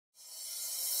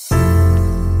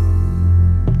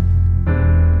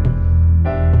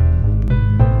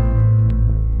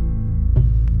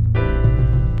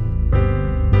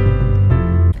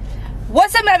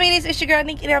beauties, it's your girl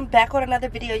Nique and I'm back with another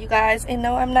video, you guys. And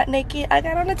no, I'm not naked. I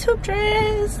got on a tube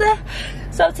dress.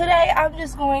 So today I'm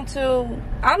just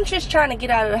trying to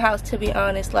get out of the house, to be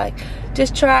honest. Like,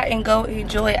 just try and go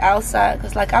enjoy outside.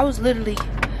 Because like, I was literally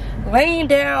laying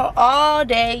down all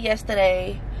day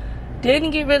yesterday. Didn't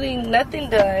get really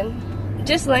nothing done.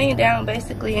 Just laying down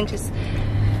basically and just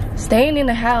staying in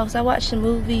the house. I watched a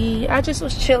movie. I just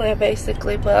was chilling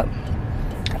basically. But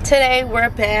today we're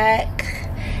back.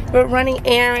 We're running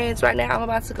errands right now. I'm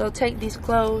about to go take these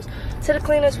clothes to the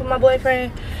cleaners with my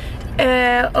boyfriend.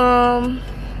 And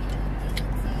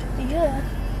yeah,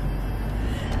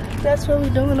 that's what we're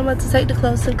doing. I'm about to take the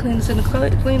clothes to the cleaners, and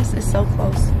the cleaners is so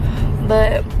close.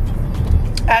 But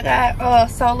I got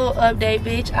so little update,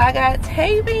 bitch. I got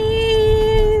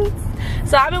tape-ins.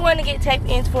 So I've been wanting to get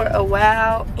tape-ins for a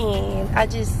while, and I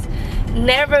just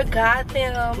never got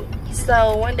them.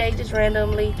 So one day, just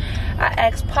randomly, I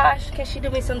asked Posh, can she do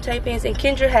me some tape-ins? And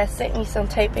Kendra has sent me some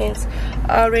tape-ins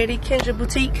already. Kendra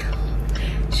Boutique,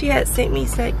 she had sent me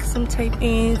some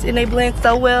tape-ins, and they blend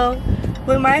so well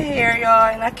with my hair,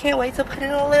 y'all. And I can't wait to put in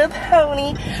a little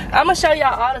pony. I'm gonna show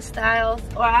y'all all the styles,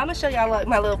 or I'm gonna show y'all like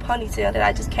my little ponytail that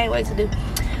I just can't wait to do.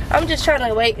 I'm just trying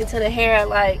to wait until the hair,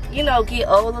 like, you know, get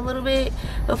old a little bit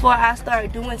before I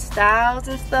start doing styles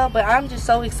and stuff. But I'm just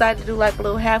so excited to do like a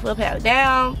little half up, half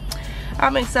down.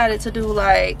 I'm excited to do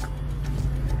like,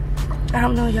 I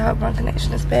don't know, y'all, my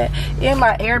connection is bad. And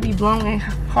my air be blowing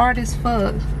hard as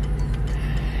fuck.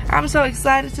 I'm so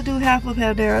excited to do half up,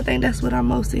 half down. I think that's what I'm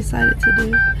most excited to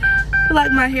do. I feel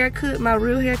like my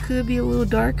real hair could be a little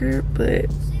darker, but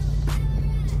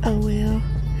oh well.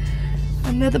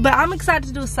 But I'm excited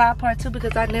to do a side part too,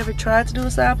 because I never tried to do a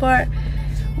side part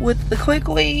with the quick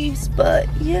weaves. But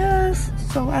yes,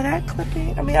 so I got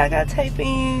clipping, I got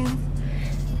taping.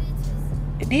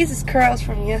 These is curls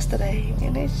from yesterday,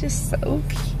 and it's just so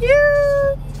cute.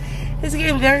 It's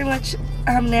getting very much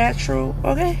natural,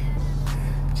 okay?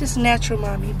 Just natural,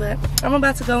 mommy. But I'm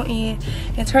about to go in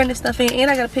and turn this stuff in,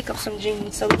 and I gotta pick up some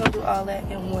jeans, so we're gonna do all that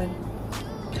in one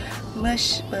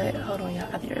mush. But hold on, y'all,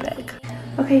 I'll be right back.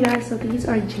 Okay, guys, so these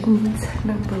are jeans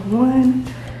number 1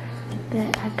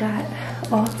 that I got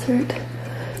altered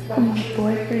from my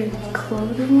boyfriend's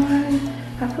clothing line.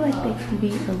 I feel like they can be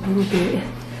a little bit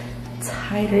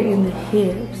tighter in the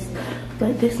hips,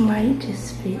 but this might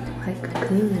just fit like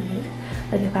good.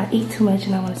 Like if I eat too much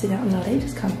and I want to sit down, no, they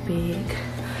just kind of big.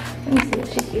 Let me see what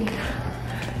she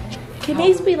can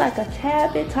these be like a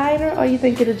tad bit tighter, or you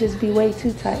think it'll just be way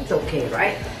too tight? It's okay,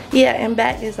 right? Yeah, and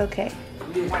back is okay,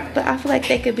 but I feel like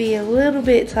they could be a little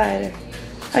bit tighter.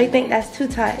 Or you think that's too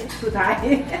tight? Too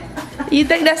tight? You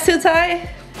think that's too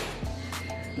tight?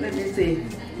 Let me see.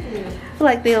 I feel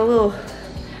like they're a little,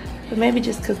 but maybe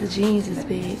just because the jeans is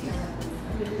big.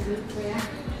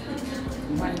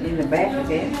 One in the back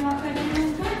again.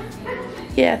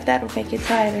 Yeah, if that'll make it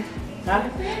tighter. Huh?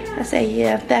 I say,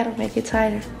 yeah, if that'll make it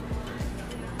tighter.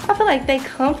 I feel like they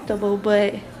comfortable,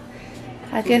 but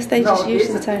I guess they just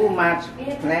used to tight. Too much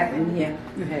flap in here.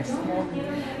 You have small.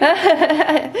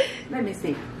 Let me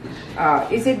see.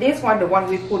 Is it this one, the one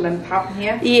we put on top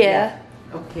here? Yeah.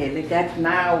 Okay, like that.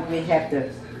 Now we have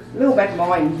the little bit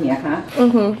more in here, huh?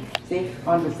 Mm-hmm. See,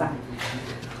 on the side.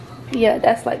 Yeah,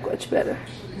 that's like much better.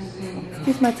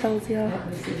 Excuse my toes, y'all. Let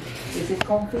me see. Is it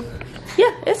comfy?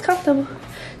 Yeah, it's comfortable.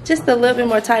 Just a little bit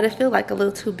more tight. I feel like a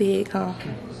little too big, huh?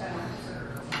 Okay.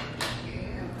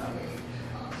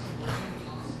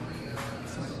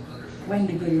 When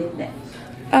do you need that?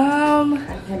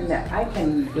 I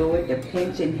can do it the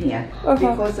pinch in here,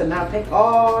 because now take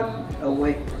all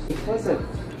away because of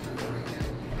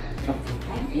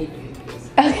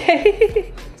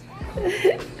okay.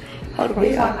 Hold on,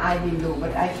 this y'all. one I didn't do,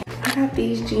 but I got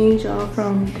these jeans, y'all,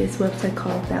 from this website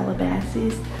called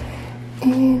Calabasas,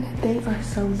 and they are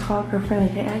so talker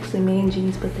friendly. They're actually man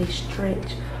jeans, but they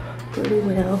stretch pretty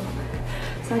well.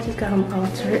 So I just got them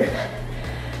altered,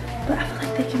 but I feel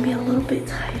like they can be a little bit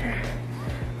tighter.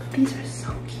 But these are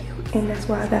so cute, and that's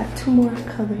why I got 2 more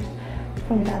colors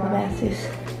from Calabasas.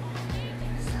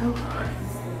 So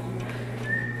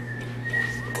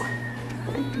I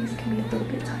think these can be a little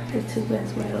bit tighter too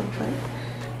as well, but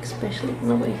especially in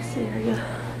the waist area.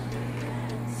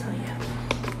 So yeah.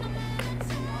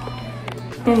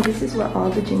 And this is what all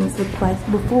the jeans look like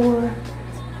before.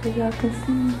 As y'all can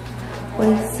see,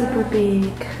 waist super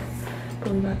big.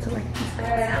 But we about to like these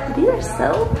guys out. These are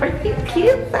so freaking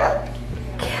cute though.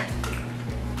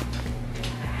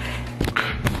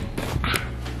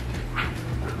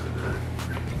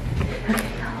 Okay,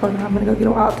 hold on, I'm gonna go get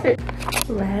them altered.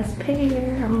 Last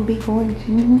pair, I'm gonna be going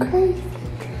jean crazy.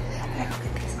 I gotta go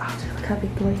get these altered. Look how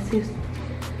big the waist is.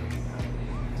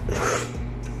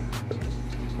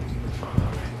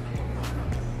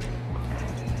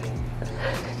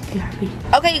 makes me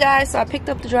happy. Okay, you guys, so I picked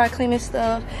up the dry cleaning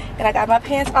stuff and I got my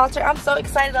pants altered. I'm so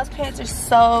excited. Those pants are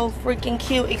so freaking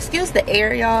cute. Excuse the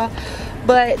air, y'all.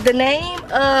 But the name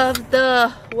of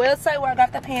the website where I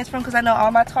got the pants from, because I know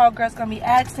all my tall girls gonna be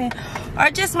asking, or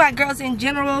just my girls in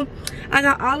general, I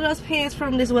got all of those pants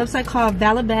from this website called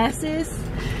Calabasas.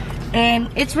 And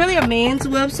it's really a men's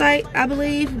website, I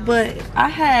believe, but I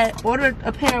had ordered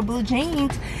a pair of blue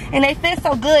jeans and they fit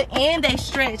so good and they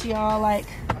stretch, y'all. Like,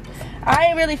 I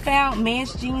ain't really found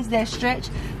men's jeans that stretch.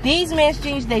 These men's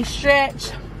jeans, they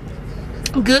stretch,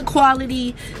 good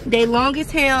quality, they long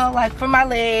as hell, like for my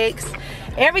legs.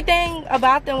 Everything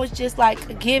about them was just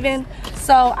like given.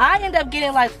 So I ended up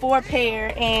getting like 4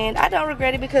 pair and I don't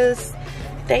regret it because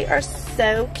they are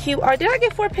so cute. Or did I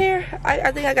get 4 pair?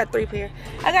 I think I got 3 pair.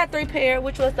 I got 3 pair,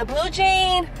 which was the blue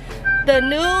jean, the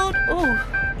nude,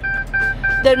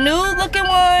 the nude looking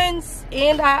ones,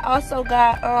 and I also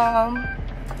got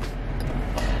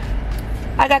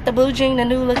I got the blue jean, the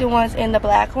nude looking ones, and the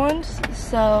black ones.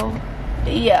 So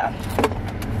yeah,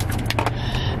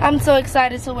 I'm so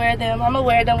excited to wear them. I'm gonna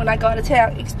wear them when I go out of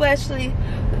town, especially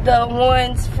the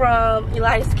ones from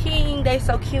Elias King. They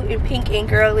so cute and pink and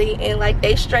girly, and like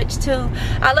they stretch too.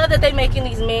 I love that they making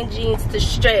these men jeans to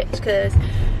stretch, because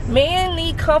men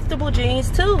need comfortable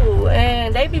jeans too,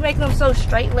 and they be making them so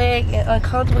straight leg and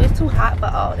uncomfortable. It's too hot for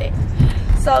all that.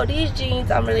 So these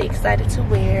jeans I'm really excited to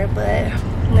wear. But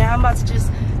now I'm about to just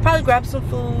probably grab some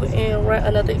food and run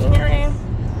another errand,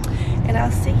 and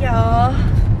I'll see y'all.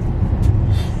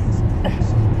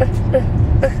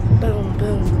 Boom,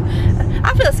 boom.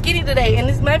 I feel skinny today, and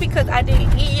it's maybe because I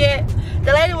didn't eat yet.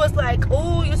 The lady was like,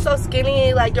 "Ooh, you're so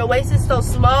skinny, like your waist is so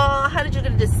small. How did you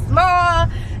get this small?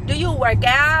 Do you work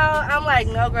out?" I'm like,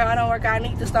 "No girl, I don't work out. I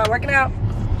need to start working out."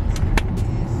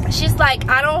 She's like,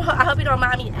 I hope you don't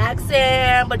mind me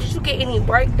asking, but did you get any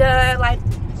work done? Like,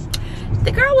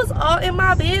 the girl was all in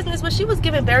my business, but she was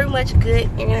giving very much good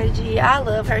energy. I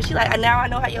love her. She like, now I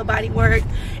know how your body works.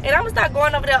 And I'm gonna start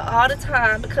going over there all the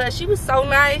time because she was so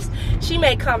nice. She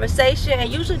made conversation, and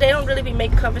usually they don't really be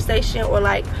making conversation or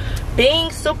like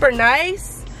being super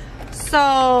nice.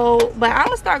 So, but I'm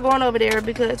gonna start going over there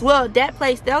because, well, that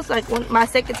place, that was like my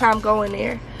second time going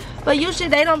there. But usually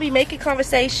they don't be making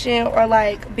conversation or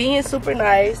like being super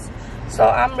nice. So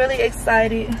I'm really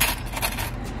excited.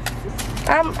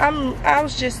 I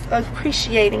was just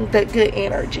appreciating the good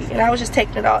energy, and I was just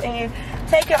taking it all in,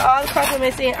 taking all the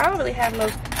compliments in. I don't really have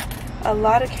a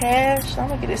lot of cash. I'm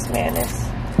gonna get this man this.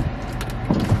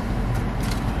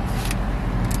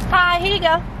 Hi, here you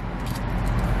go.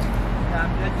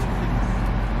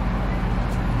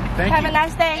 Have a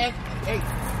nice day. Hey,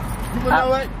 you know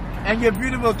what? And you're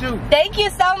beautiful too. Thank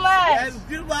you so much. Yeah,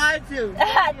 beautiful eyes too.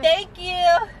 Thank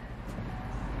you.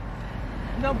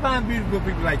 Don't find beautiful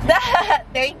people like you.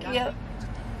 Thank you.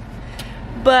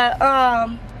 But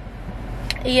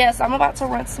yes, I'm about to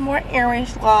run some more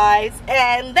errands, guys,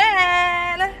 and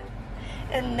then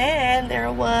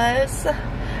there was,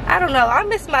 I don't know, I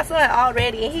miss my son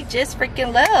already, and he just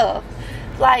freaking left.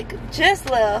 Like, just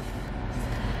left.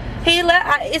 He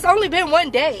left. It's only been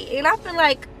 1 day, and I feel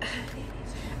like,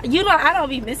 you know, I don't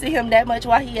be missing him that much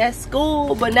while he at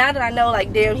school. But now that I know,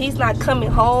 like, damn, he's not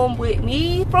coming home with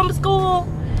me from school,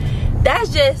 that's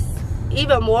just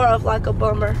even more of like a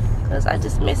bummer, because I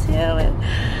just miss him and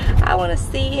I want to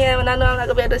see him, and I know I'm not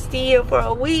gonna be able to see him for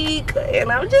a week,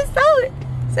 and I'm just so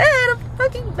sad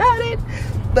fucking about it.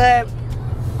 But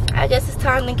I guess it's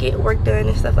time to get work done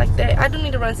and stuff like that. I do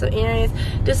need to run some errands,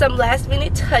 do some last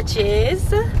minute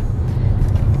touches.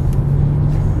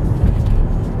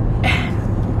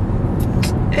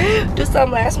 Do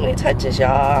some last minute touches,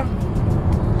 y'all,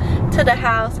 to the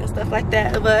house and stuff like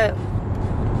that. But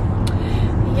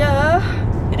yeah,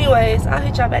 anyways, I'll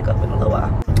hit y'all back up in a little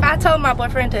while. I told my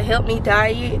boyfriend to help me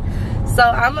diet, so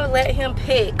I'm gonna let him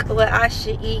pick what I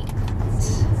should eat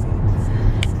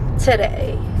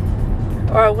today,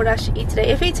 or what I should eat today,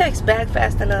 if he texts back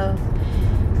fast enough.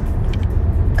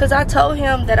 Because I told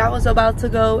him that I was about to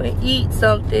go and eat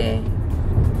something.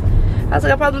 I was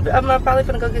like, I'm probably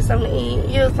gonna go get something to eat.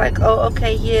 He was like, oh,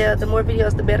 okay, yeah, the more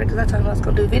videos the better, because I told him I was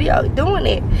gonna do video doing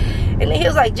it. And then he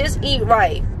was like, just eat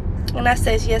right. And I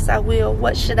says, yes, I will.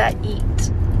 What should I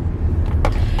eat?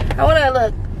 I want to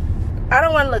look, I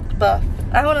don't want to look buff.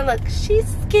 I want to look, she's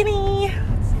skinny.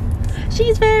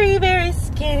 She's very, very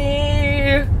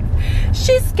skinny.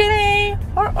 She's skinny.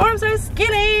 Her arms are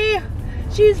skinny.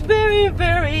 She's very,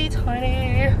 very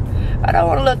tiny. I don't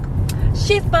want to look,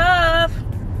 she's buff.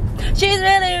 She's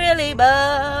really, really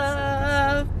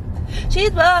buff.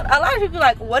 She's buff. A lot of people are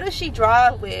like, what does she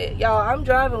drive with? Y'all, I'm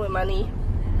driving with my knee.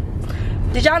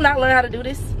 Did y'all not learn how to do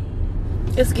this?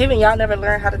 It's giving y'all never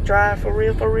learn how to drive for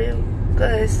real,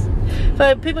 because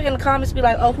for people in the comments be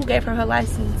like, oh, who gave her her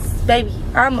license? Baby,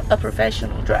 I'm a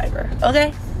professional driver,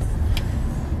 okay?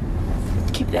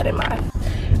 Keep that in mind.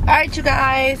 All right, you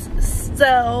guys,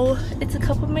 so it's a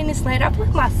couple minutes later. I feel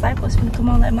like my cycle's gonna come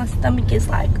on, like my stomach is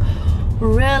like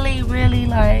really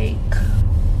like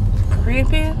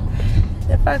cramping,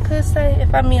 if I could say.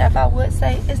 If I would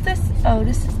say, is this, oh,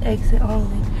 this is exit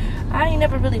only. I ain't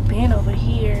never really been over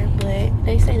here, but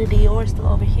they say the Dior still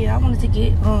over here. I wanted to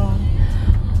get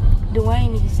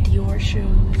Dwayne these Dior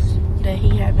shoes that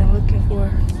he had been looking for.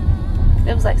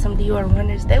 It was like some Dior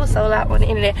runners. They were sold out on the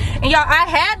internet. And y'all, I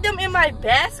had them in my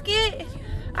basket.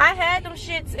 I had them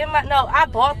shits in my, no, I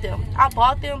bought them.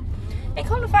 And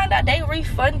come to find out, they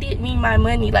refunded me my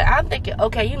money. Like, I'm thinking,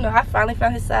 okay, you know, I finally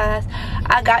found his size.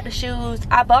 I got the shoes.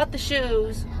 I bought the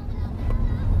shoes.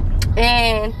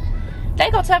 And they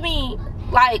gonna tell me,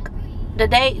 like,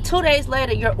 2 days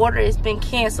later, your order has been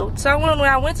canceled. So when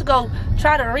I went to go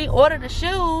try to reorder the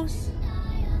shoes,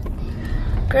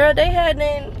 girl, they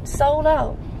hadn't sold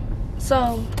out.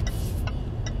 So,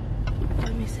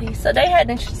 let me see. So they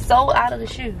hadn't sold out of the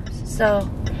shoes. So,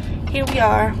 here we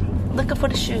are, looking for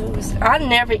the shoes. I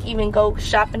never even go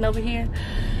shopping over here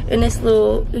in this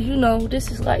little, you know, this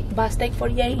is like by Steak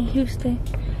 48 in Houston.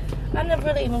 I never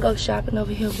really even go shopping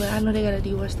over here, but I know they got a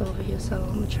Dior store over here, so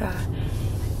I'm gonna try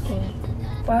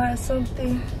and find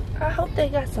something. I hope they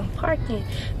got some parking.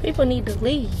 People need to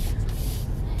leave,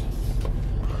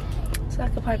 so I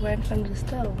can park right in front of the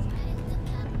store.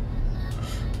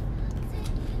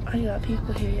 Oh, you got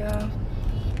people here, y'all.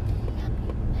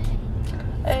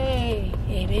 Hey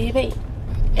baby,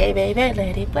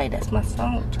 let it play. That's my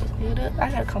song. Trust me, I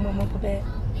gotta come on my bed.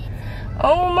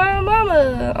 On my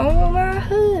mama, on my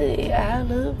hood, I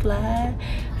look fly.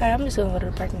 Alright, I'm just gonna go to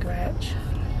the parking garage.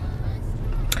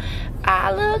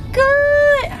 I look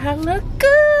good, I look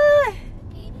good,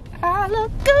 I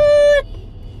look good.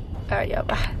 Alright, y'all,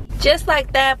 bye. Just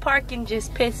like that, parking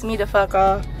just pissed me the fuck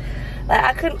off.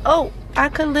 Like, I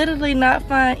could literally not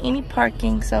find any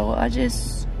parking, so I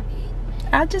just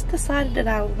decided that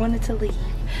I wanted to leave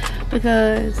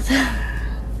because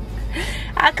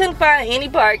I couldn't find any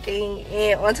parking,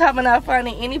 and on top of not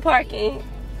finding any parking,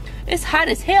 it's hot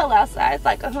as hell outside. It's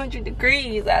like 100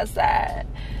 degrees outside,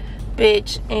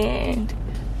 bitch, and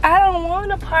I don't want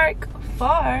to park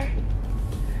far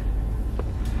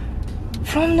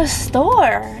from the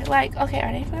store. Like, okay,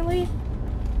 are they gonna leave?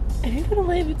 If you're gonna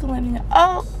leave, you can let me know.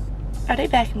 Oh, are they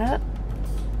backing up?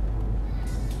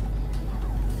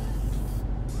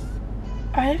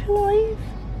 Are they gonna leave?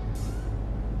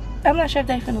 I'm not sure if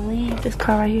they're finna leave this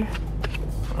car right here.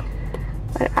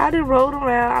 But I done rolled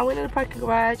around. I went in the parking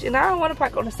garage, and I don't want to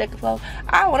park on the second floor.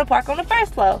 I want to park on the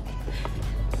first floor.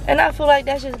 And I feel like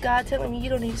that's just God telling me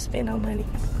you don't need to spend no money.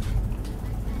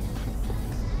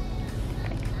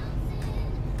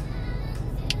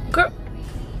 Girl.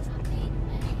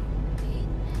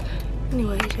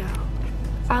 Anyways, y'all,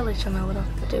 I'll let y'all know what I'm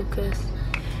gonna do, because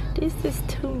this is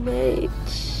too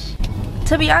much.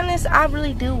 To be honest, I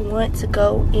really do want to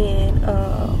go and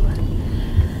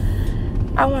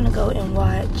I want to go and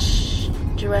watch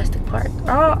Jurassic Park.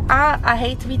 I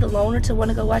hate to be the loner to want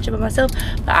to go watch it by myself,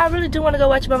 but I really do want to go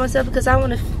watch it by myself because I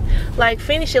want to like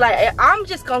finish it. Like, I'm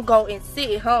just gonna go and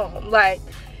sit home. Like,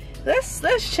 let's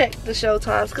check the show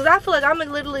times, because I feel like I'm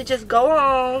gonna literally just go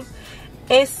home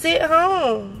and sit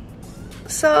home.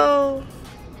 So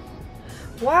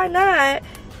why not?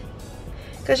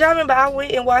 Because y'all remember I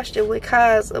went and watched it with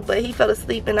Kaz, but he fell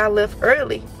asleep and I left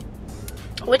early.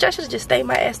 Which I should have just stayed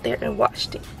my ass there and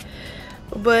watched it.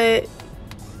 But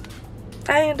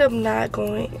I ended up not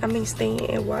going, staying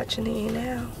and watching it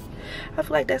now. I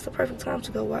feel like that's the perfect time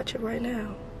to go watch it right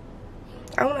now.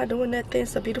 I'm not doing nothing.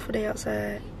 It's a beautiful day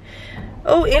outside.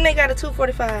 Oh, and they got a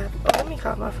 245. Oh, let me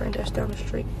call my friend that's down the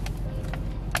street.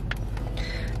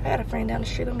 I got a friend down the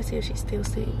street. Let me see if she's still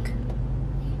sick.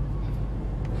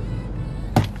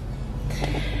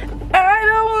 I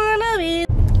don't wanna be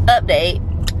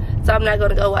update, so I'm not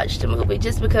gonna go watch the movie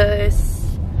just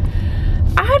because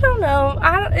I don't know.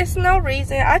 It's no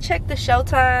reason. I checked the show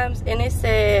times and it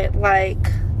said like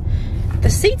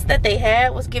the seats that they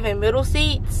had was giving middle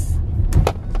seats.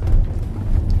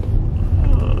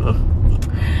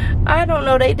 I don't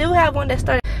know. They do have one that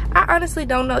started. I honestly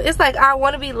don't know. It's like I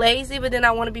want to be lazy, but then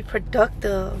I want to be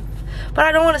productive. But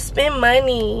I don't want to spend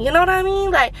money. You know what I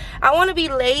mean? Like, I want to be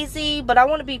lazy, but I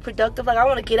want to be productive. Like, I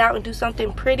want to get out and do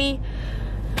something pretty.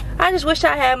 I just wish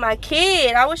I had my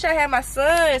kid. I wish I had my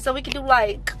son so we could do,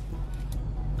 like,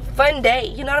 fun day.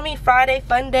 You know what I mean? Friday,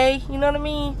 fun day. You know what I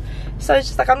mean? So it's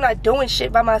just like I'm not doing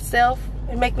shit by myself.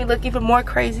 It make me look even more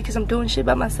crazy because I'm doing shit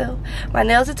by myself. My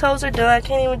nails and toes are done. I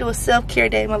can't even do a self-care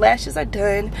day. My lashes are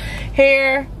done.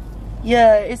 Hair,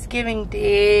 yeah, it's giving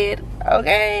dead.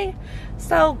 Okay?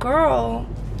 So, girl,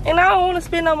 and I don't want to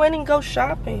spend no money and go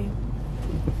shopping.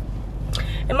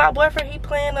 And my boyfriend, he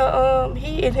playing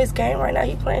he in his game right now.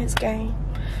 He playing his game.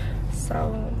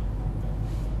 So,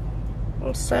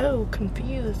 I'm so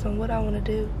confused on what I want to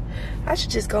do. I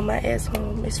should just go my ass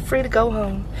home. It's free to go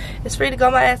home. It's free to go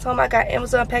my ass home. I got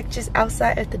Amazon packages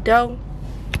outside at the door.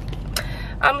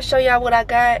 I'm gonna show y'all what I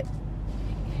got.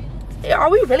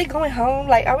 Are we really going home?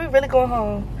 Like, are we really going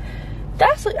home?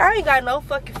 I ain't got no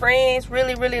fucking friends.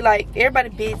 Really, like, everybody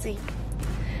busy.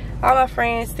 All my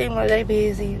friends seem like they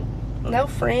busy. No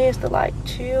friends to, like,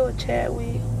 chill or chat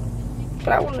with.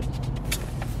 But I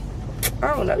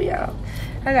don't know, y'all.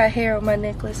 I got hair on my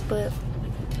necklace, but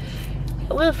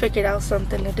we'll figure out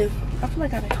something to do. I feel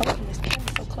like I've been holding this camera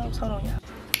so close. Hold on, y'all.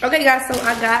 Okay, guys, so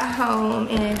I got home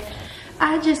and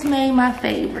I just made my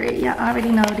favorite. Y'all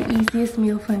already know the easiest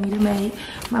meal for me to make.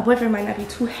 My boyfriend might not be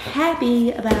too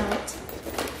happy about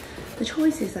the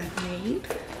choices I've made,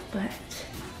 but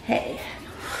hey,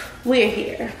 we're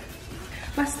here.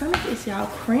 My stomach is, y'all,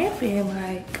 cramping.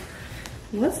 Like,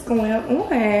 what's going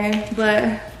on?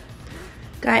 But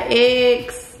got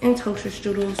eggs and toaster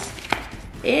strudels.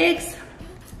 Eggs,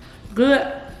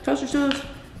 good. Toaster strudels,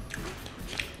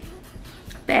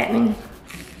 fattening.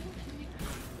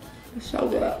 It's so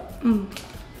good.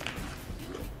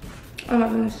 Oh my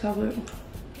goodness, so good.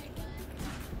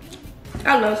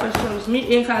 I love toaster strudels.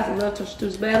 Me and Kaz love toaster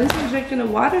strudels, but at least I'm drinking the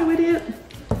water with it.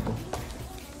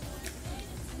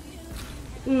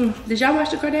 Did y'all watch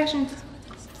the Kardashians?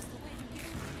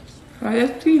 Oh,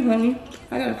 that's tea, honey.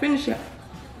 I gotta finish it.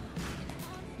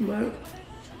 But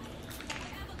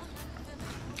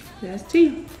that's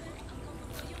tea.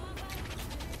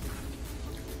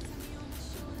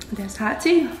 That's hot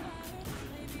tea.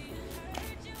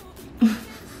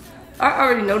 I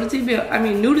already know the tea,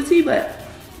 knew the tea, but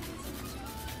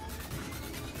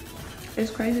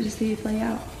it's crazy to see it play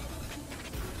out.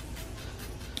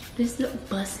 This look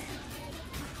bussin'.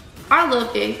 I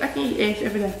love eggs. I can eat eggs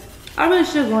every day. I really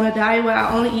should go on a diet where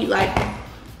I only eat like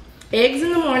eggs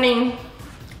in the morning,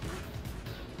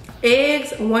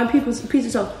 eggs, one piece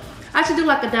of toast. I should do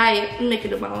like a diet. I'm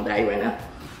making up my own diet right now.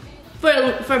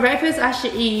 For breakfast, I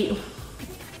should eat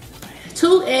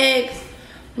 2 eggs,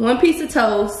 1 piece of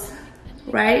toast,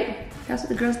 right? That's what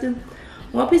the girls do.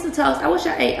 1 piece of toast. I wish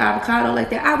I ate avocado like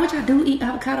that. I wish I do eat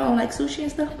avocado on like sushi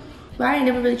and stuff, but I ain't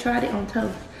never really tried it on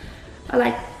toast. I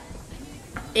like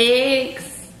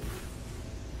eggs,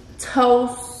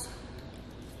 toast.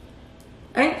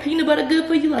 Ain't peanut butter good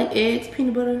for you? Like eggs,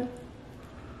 peanut butter.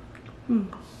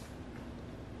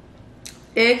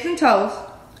 Eggs and toast.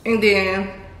 And then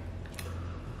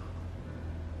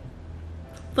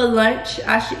for lunch,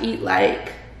 I should eat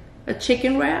like a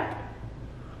chicken wrap.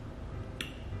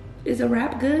 Is a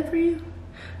wrap good for you?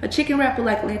 A chicken wrap with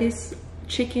like lettuce,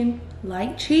 chicken,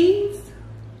 light cheese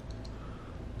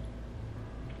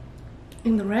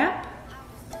in the wrap.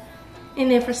 And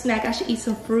then for snack, I should eat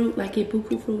some fruit, like get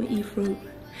buku fruit and eat fruit.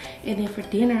 And then for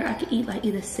dinner, I could eat like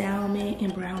either salmon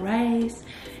and brown rice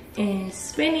and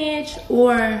spinach,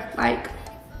 or like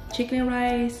chicken and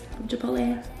rice from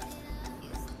Chipotle.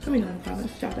 Let me know in the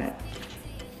comments if y'all that.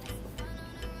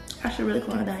 I should really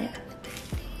go on a diet.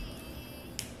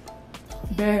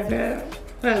 Bad.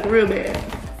 That's real bad.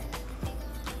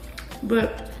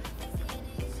 But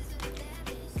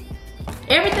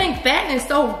everything fattening is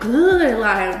so good.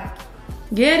 Like,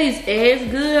 yeah, these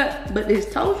eggs good, but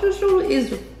this toaster strudel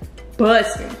is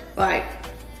busting. Like,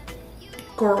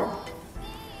 girl.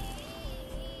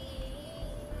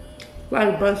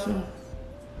 Like busting.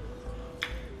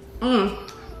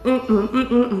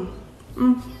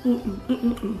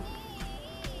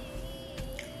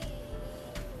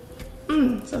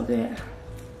 So good.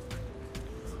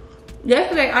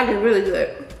 Yesterday I did really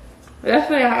good.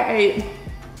 Yesterday I ate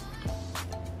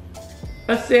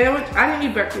a sandwich. I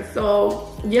didn't eat breakfast,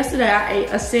 so yesterday I ate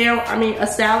a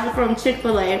salad from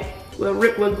Chick-fil-A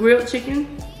with grilled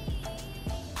chicken,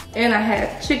 and I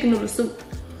had chicken noodle soup.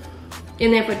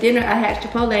 And then for dinner I had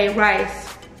Chipotle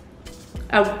rice,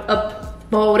 a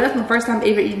bowl. That's my first time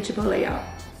ever eating Chipotle, y'all.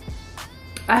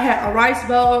 I had a rice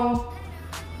bowl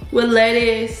with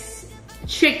lettuce,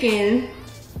 chicken,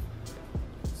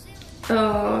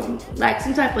 like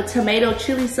some type of tomato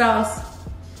chili sauce,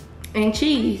 and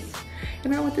cheese.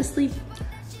 And I went to sleep.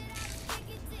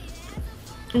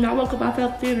 And I woke up, I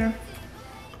felt thinner.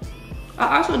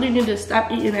 I also needed to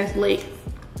stop eating as late.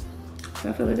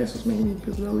 I feel like that's what's making me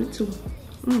bloated too.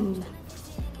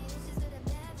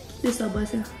 This so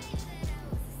bussin'.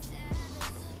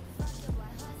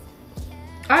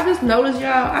 I just noticed,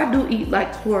 y'all, I do eat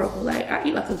like horrible. Like, I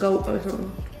eat like a goat or something.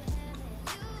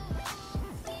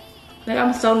 Like,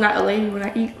 I'm so not a lady when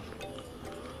I eat.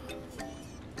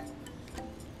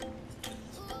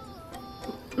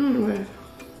 Anyway.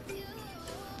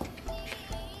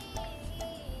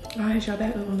 I'll hit y'all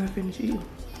back up when I finish eating.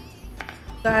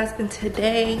 Guys, and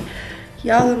today,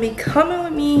 y'all gonna be coming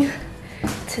with me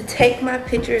to take my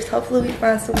pictures. Hopefully we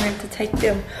find somewhere to take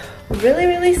them really,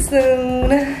 really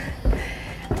soon.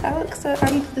 I look so,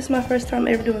 this is my first time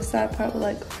ever doing side part with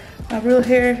like my real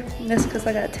hair. And that's because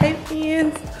I got tape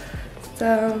ends.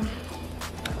 So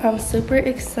I'm super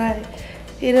excited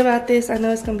about this. I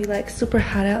know it's gonna be like super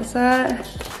hot outside.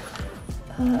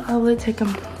 I would take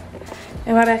them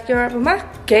in my backyard, but my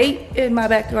gate in my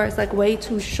backyard is like way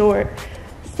too short.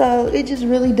 So it just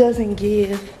really doesn't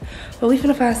give. But we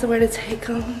finna find somewhere to take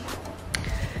them.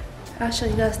 I'll show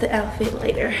you guys the outfit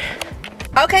later.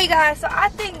 Okay guys, so I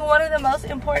think one of the most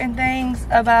important things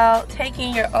about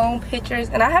taking your own pictures,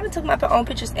 and I haven't took my own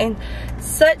pictures in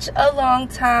such a long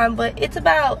time, but it's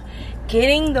about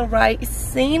getting the right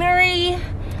scenery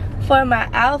for my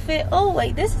outfit. Oh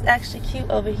wait, this is actually cute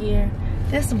over here.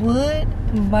 This wood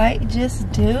might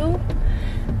just do.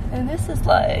 And this is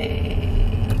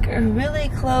like really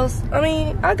close. I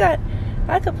mean,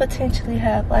 I could potentially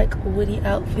have like a woody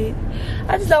outfit.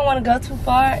 I just don't want to go too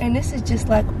far, and this is just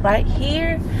like right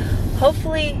here.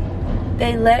 Hopefully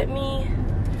they let me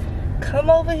come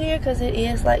over here because it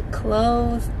is like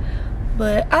closed,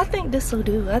 but I think this will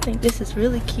do. I think this is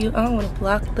really cute. I don't want to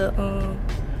block the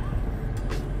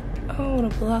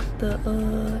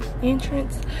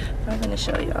entrance, but I'm gonna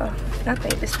show y'all. I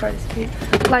think this part is cute,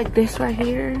 like this right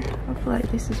here. I feel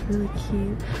like this is really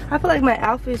cute. I feel like my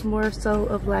outfit is more so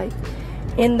of like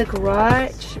in the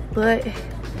garage, but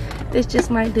this just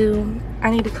might do. I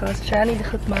need to concentrate. I need to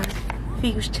hook my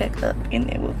fuse check up and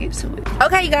then we'll get to it.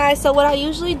 Okay guys, so what I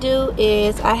usually do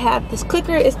is I have this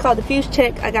clicker. It's called the fuse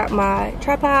check. I got my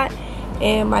tripod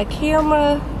and my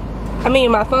camera,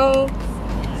 my phone.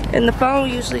 And the phone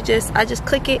usually I just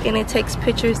click it and it takes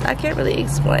pictures. I can't really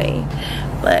explain,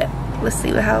 but let's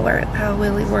see how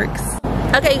well it works.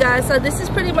 Okay guys, so this is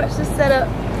pretty much the setup.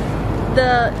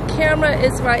 The camera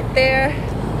is right there.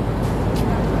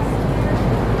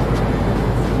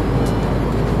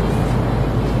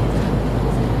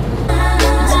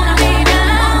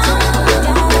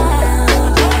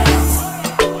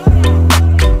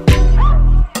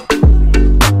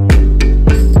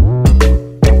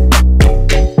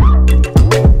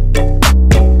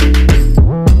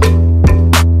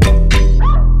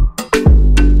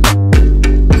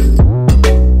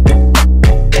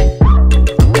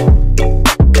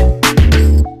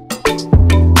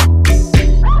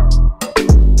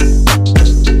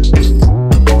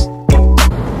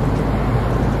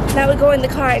 In the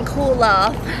car and cool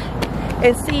off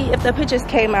and see if the pictures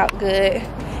came out good,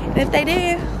 and if they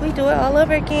did, we do it all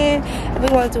over again. If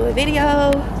we want to do a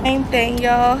video, same thing,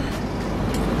 y'all.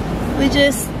 We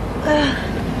just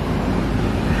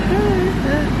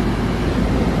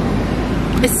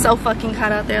it's so fucking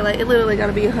hot out there. Like, it literally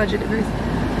gotta be 100 degrees.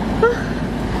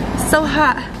 So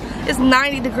hot. It's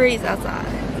 90 degrees outside.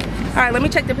 All right, let me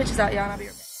check the pictures out, y'all, and I'll be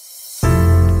right back.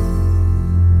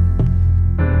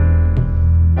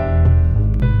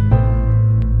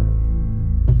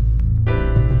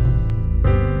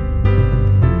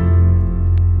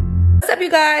 You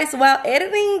guys, while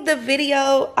editing the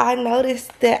video, I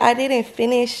noticed that I didn't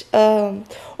finish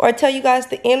or tell you guys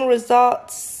the end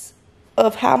results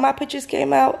of how my pictures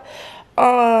came out,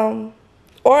 or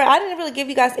I didn't really give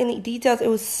you guys any details. It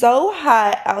was so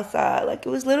hot outside. Like, it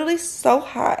was literally so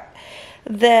hot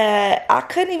that I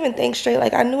couldn't even think straight.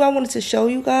 Like, I knew I wanted to show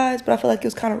you guys, but I feel like it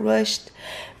was kind of rushed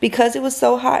because it was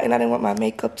so hot and I didn't want my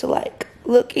makeup to like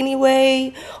look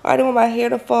anyway, or I didn't want my hair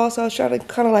to fall, so I was trying to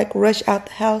kind of like rush out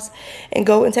the house and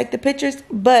go and take the pictures.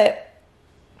 But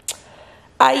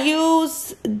I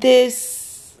use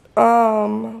this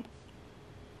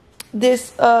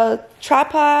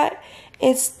tripod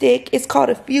and stick. It's called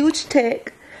a Fuse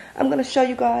Tech. I'm gonna show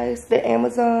you guys the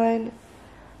Amazon,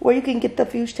 where you can get the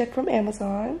Fuse Tech from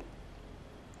Amazon.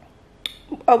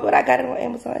 Oh, but I got it on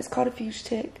Amazon. It's called a Fuse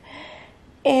Tech,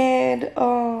 and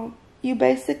you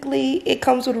basically, it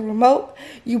comes with a remote.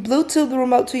 You Bluetooth the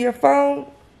remote to your phone.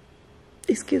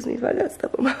 Excuse me if I got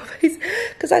stuff on my face,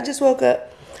 because I just woke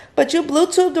up. But you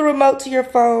Bluetooth the remote to your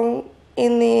phone,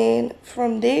 and then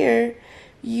from there,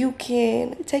 you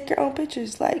can take your own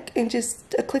pictures, like, in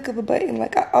just a click of a button.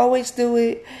 Like, I always do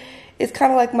it. It's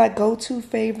kind of like my go-to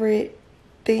favorite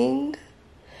thing.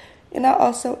 And I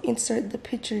also insert the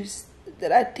pictures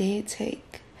that I did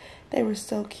take. They were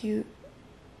so cute.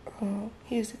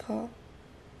 Here's the call.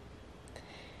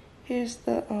 Here's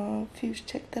the fuse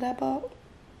check that I bought.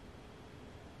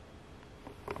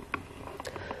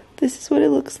 This is what it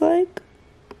looks like.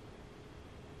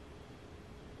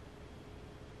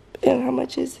 And how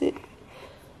much is it?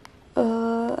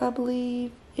 I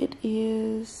believe it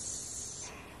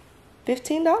is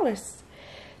 $15.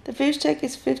 The fuse check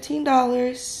is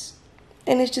 $15,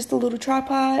 and it's just a little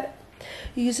tripod.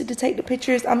 You use it to take the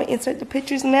pictures. I'm gonna insert the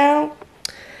pictures now.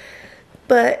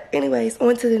 But anyways,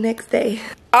 on to the next day.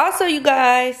 Also, you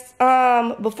guys,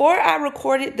 before I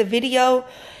recorded the video,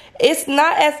 it's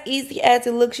not as easy as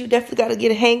it looks. You definitely got to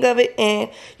get a hang of it,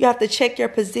 and you have to check your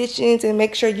positions and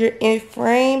make sure you're in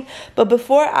frame. But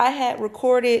before I had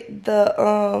recorded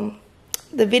the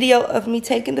video of me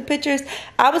taking the pictures,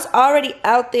 I was already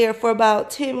out there for about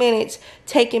 10 minutes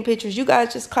taking pictures. You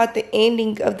guys just caught the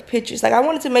ending of the pictures. Like, I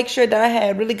wanted to make sure that I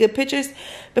had really good pictures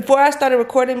before I started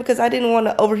recording because I didn't want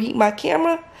to overheat my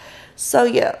camera. So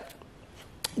yeah,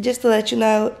 just to let you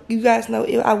know, you guys know,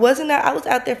 I was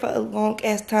out there for a long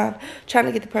ass time trying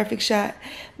to get the perfect shot.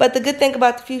 But the good thing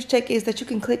about the fuse check is that you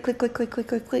can click.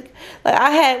 Like,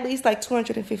 I had at least like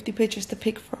 250 pictures to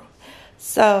pick from.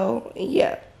 So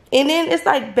yeah. And then it's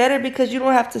like better because you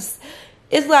don't have to,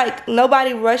 it's like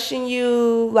nobody rushing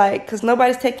you, like, because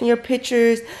nobody's taking your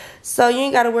pictures. So you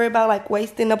ain't got to worry about like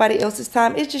wasting nobody else's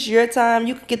time. It's just your time.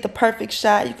 You can get the perfect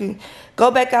shot. You can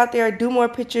go back out there, do more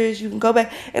pictures. You can go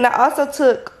back. And I also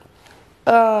took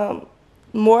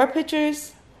more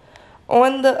pictures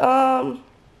on the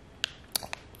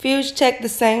fuse check the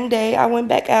same day. I went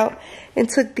back out and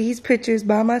took these pictures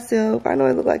by myself. I know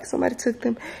it looked like somebody took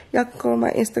them. Y'all can go on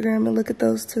my Instagram and look at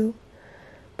those too.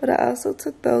 But I also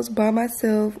took those by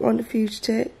myself on the fuse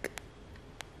check.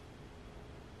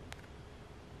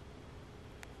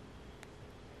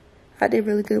 I did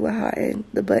really good with hiding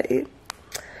the button.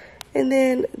 And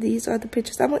then these are the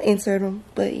pictures. I'm going to insert them,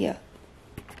 but yeah.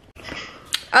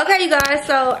 Okay, you guys,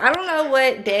 so I don't know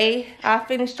what day I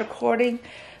finished recording,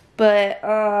 but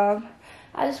I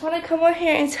just want to come on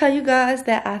here and tell you guys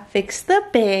that I fixed the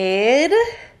bed.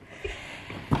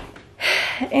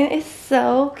 And it's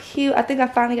so cute. I think I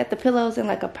finally got the pillows in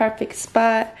like a perfect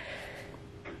spot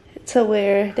to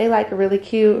where they like really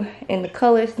cute and the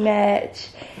colors match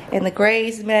and the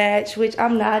grays match, which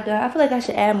I'm not done. I feel like I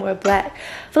should add more black.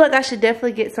 I feel like I should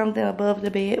definitely get something above the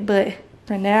bed, but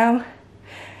for now,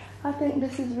 I think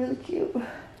this is really cute. I'm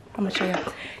gonna show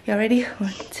y'all. Y'all ready?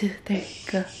 1, 2, 3,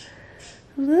 go.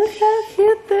 Look how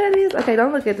cute that is. Okay,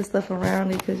 don't look at the stuff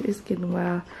around it because it's getting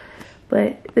wild.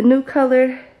 But the new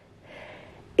color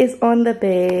is on the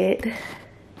bed.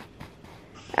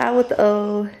 Out with the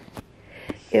old,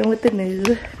 in with the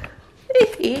new.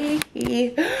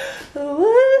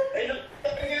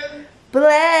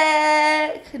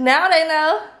 Black. Now they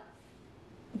know.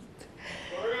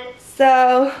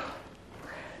 So,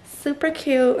 super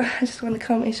cute. I just want to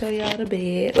come and show y'all the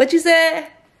bed. What you said?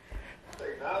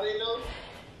 Now they know?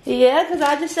 Yeah, because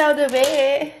I just showed the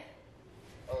bed.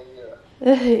 Oh,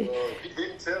 yeah. You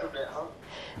didn't tell them that, huh?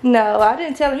 No, I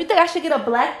didn't tell him. You think I should get a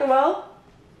black throw?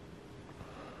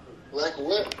 Black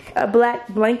what? A black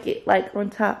blanket, like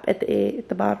on top at the edge, at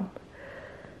the bottom.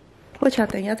 What y'all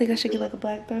think? Y'all think I should get like a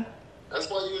black throw? That's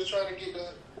why you was trying to get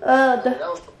the that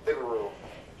was the living room.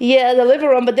 Yeah, the living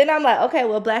room. But then I'm like, okay,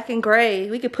 well, black and gray.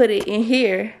 We could put it in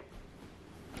here.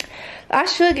 I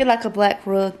should get like a black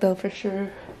rug though, for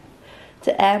sure,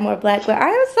 to add more black. But I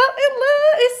am so in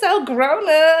love. It's so grown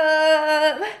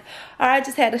up. I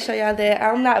just had to show y'all that.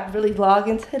 I'm not really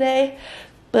vlogging today,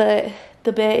 but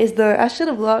the bed is done. I should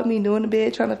have vlogged me doing the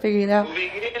bed, trying to figure it out.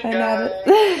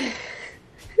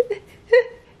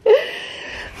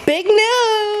 Big news.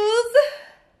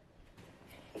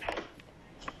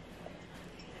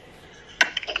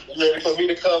 You ready for me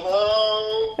to come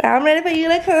home? I'm ready for you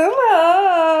to come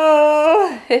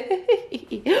home.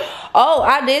 Oh,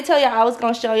 I did tell y'all I was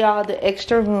going to show y'all the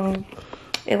extra room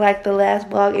in like the last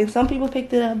vlog. And some people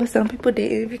picked it up, but some people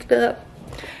didn't pick it up.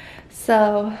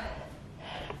 So,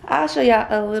 I'll show y'all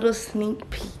a little sneak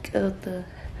peek of the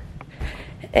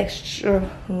extra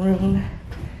room.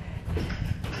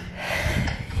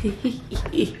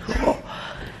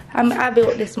 I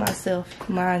built this myself,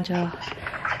 mind y'all.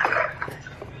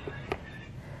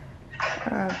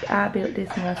 I built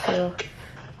this myself.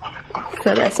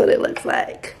 So that's what it looks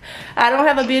like. I don't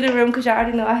have a beauty room because y'all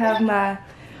already know I have my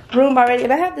room already.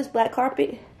 And I have this black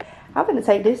carpet. I'm gonna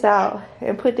take this out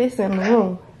and put this in the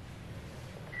room.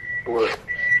 What?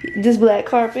 This black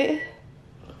carpet.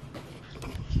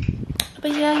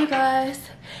 But yeah, you guys,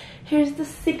 here's the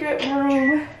secret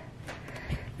room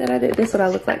that I did. This is what I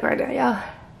look like right now, y'all.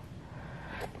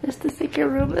 That's the secret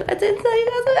room that I didn't tell you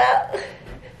guys about.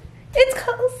 It's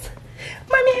close.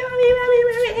 Mommy.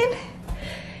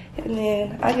 And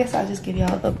then I guess I'll just give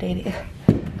y'all an updated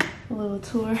little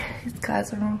tour. This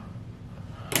guy's room.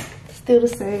 Still the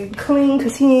same. Clean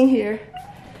because he ain't here.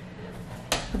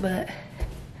 But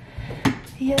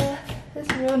yeah,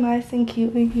 it's real nice and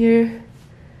cute in here.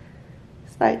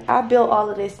 It's like I built all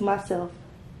of this myself.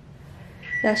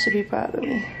 Y'all should be proud of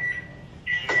me.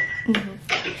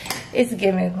 It's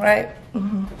giving, right?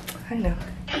 I know.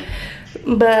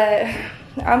 But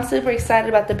I'm super excited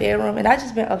about the bedroom, and I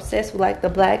just been obsessed with like the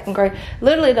black and gray.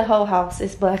 Literally the whole house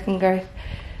is black and gray,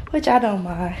 which I don't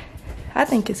mind. I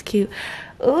think it's cute.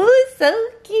 Ooh, so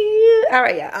cute. All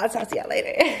right, y'all, I'll talk to y'all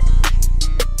later.